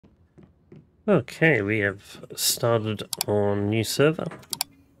Okay, we have started on new server.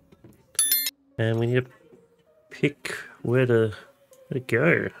 And we need to pick where to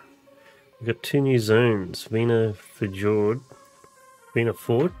go. We've got two new zones, Vina Fjord. Vina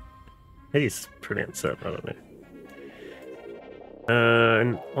Ford? How do you pronounce that? I don't know.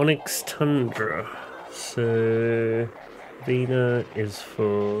 An Onyx Tundra. So Vina is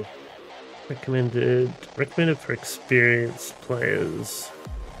for recommended for experienced players.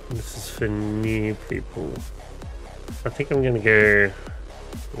 This is for new people. I think I'm gonna go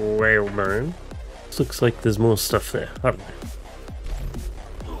Whalebone. This looks like there's more stuff there. I don't know.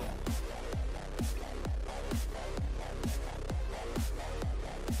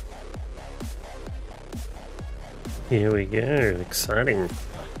 Here we go, exciting.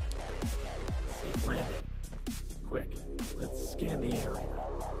 Safe landing. Quick, let's scan the area.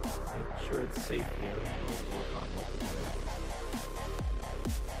 Make sure it's safe here.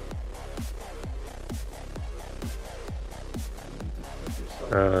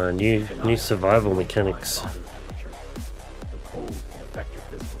 New survival mechanics. The cold can affect your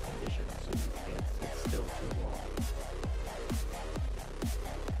physical condition, so you can't sit still too long.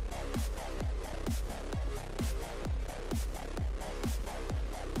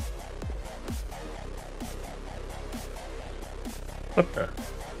 What the?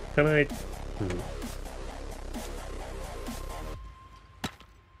 Can I...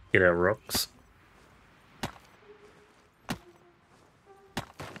 Get our rocks.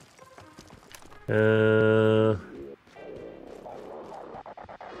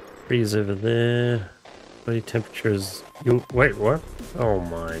 Freeze over there. Body temperature is... Wait, what? Oh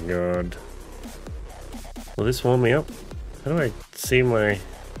my god. Will this warm me up? How do I see my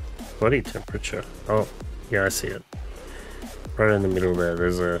body temperature? Oh, yeah, I see it. Right in the middle there,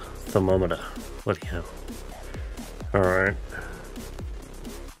 there's a thermometer. Bloody hell. Alright.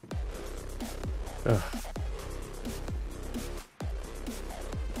 Oh.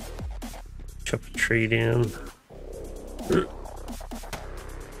 Chop a tree down.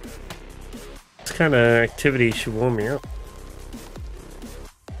 This kind of activity should warm me up.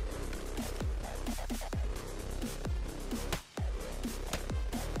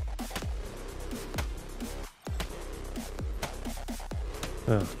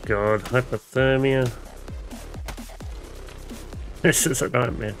 Oh god, hypothermia. This is a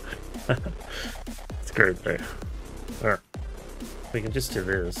nightmare. It's great though. Alright. We can just do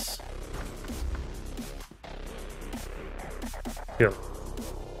this. Yeah.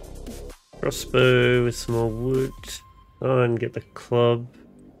 Crossbow with some more wood. Oh, and get the club.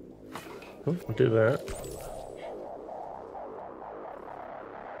 Oh, I'll do that.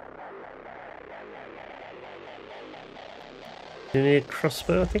 Do you need a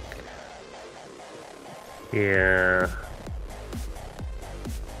crossbow, I think? Yeah.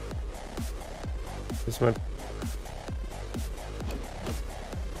 Is my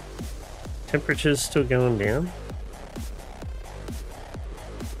temperature's still going down?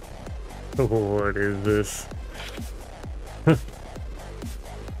 Oh, what is this?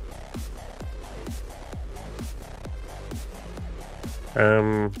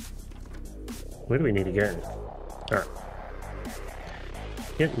 Where do we need to go? Alright.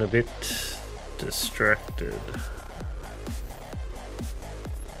 Getting a bit distracted.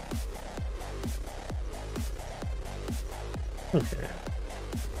 Okay.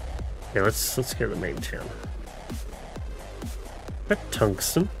 Yeah, let's go to the main town. That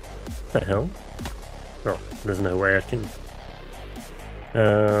tungsten? What the hell? Oh, there's no way I can.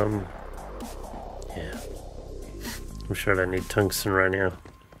 Yeah. I'm sure I don't need tungsten right now.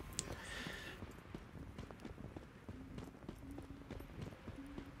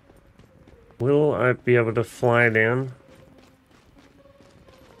 Will I be able to fly down?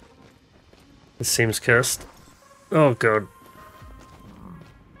 This seems cursed. Oh god.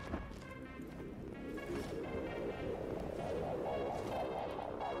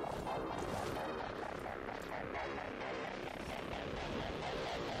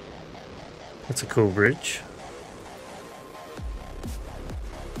 That's a cool bridge.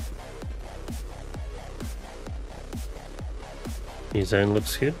 New zone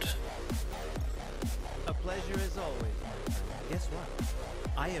looks good. A pleasure as always, my friend. Guess what?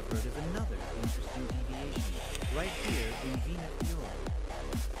 I have heard of another interesting deviation right here in Vina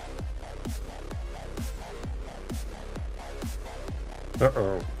Fjord.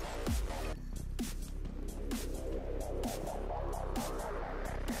 Uh-oh.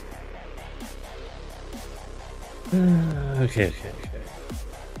 Okay.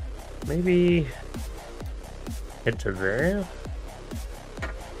 Maybe head to there?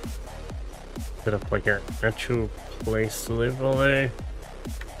 Set up like an actual place to live, although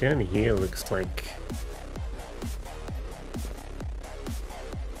down here looks like...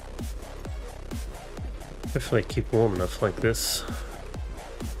 Hopefully I keep warm enough like this.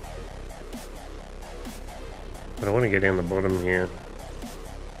 But I want to go down the bottom here.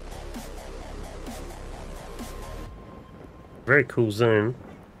 Very cool zone.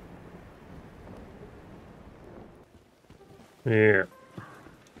 Yeah.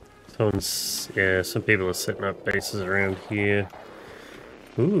 Some people are setting up bases around here.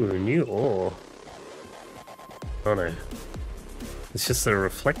 Ooh, new ore. Oh no. It's just a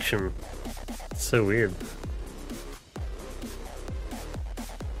reflection. It's so weird.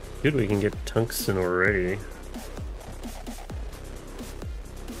 Good, we can get tungsten already.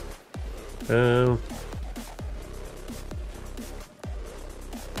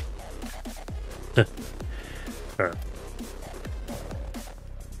 Alright.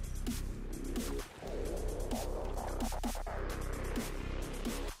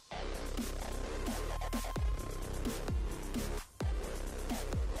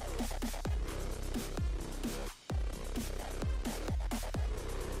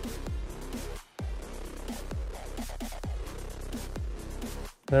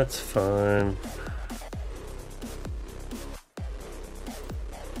 That's fine.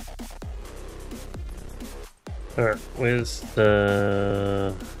 Alright, where's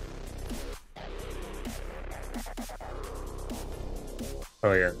the...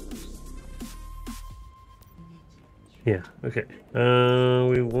 Oh yeah. Yeah, okay.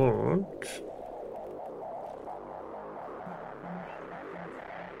 We want...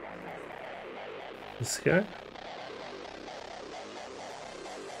 this guy?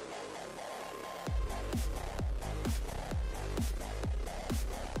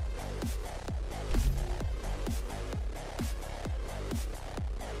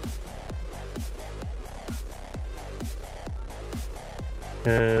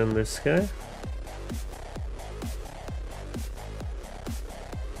 And this guy.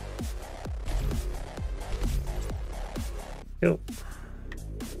 Yep.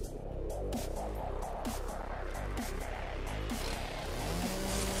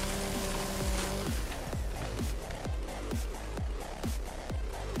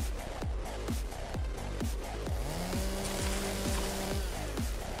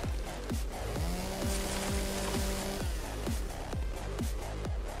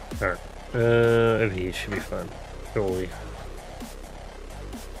 Alright, over here should be fun, surely.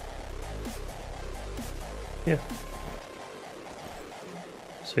 Yeah.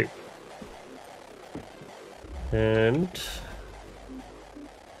 Sweet. And...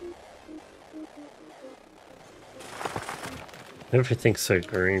 everything's so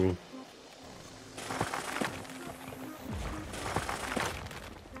green.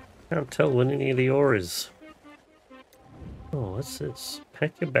 Can't tell what any of the ore is. Oh, what's this?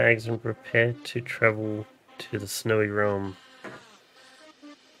 Pack your bags and prepare to travel to the snowy realm.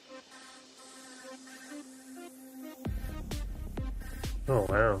 Oh,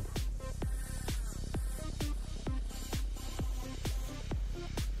 wow.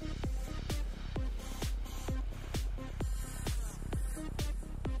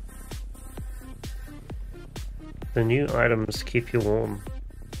 The new items keep you warm.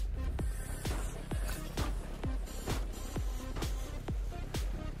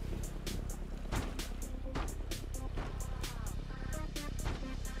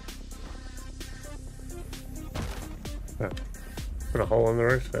 Oh. Put a hole in the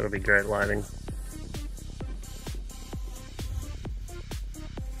roof, that'll be great lighting.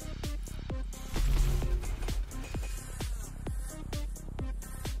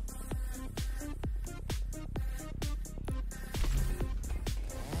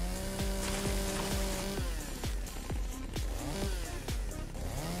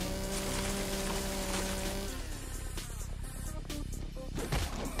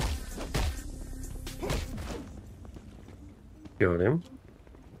 Got him.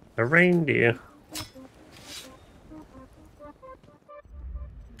 A reindeer.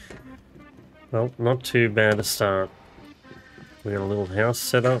 Well, not too bad a start. We got a little house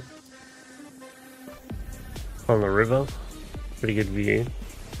set up on the river. Pretty good view.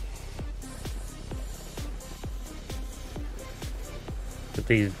 With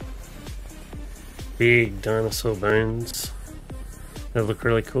these big dinosaur bones. They look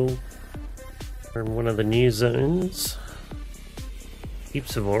really cool. We're in one of the new zones.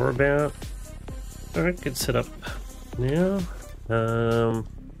 Heaps of ore about. Alright, good setup now.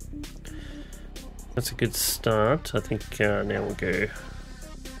 That's a good start. I think now we'll go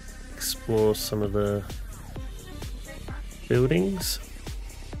explore some of the buildings.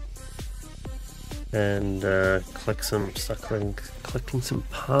 and start collecting some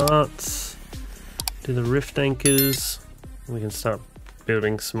parts. Do the rift anchors. We can start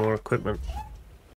building some more equipment.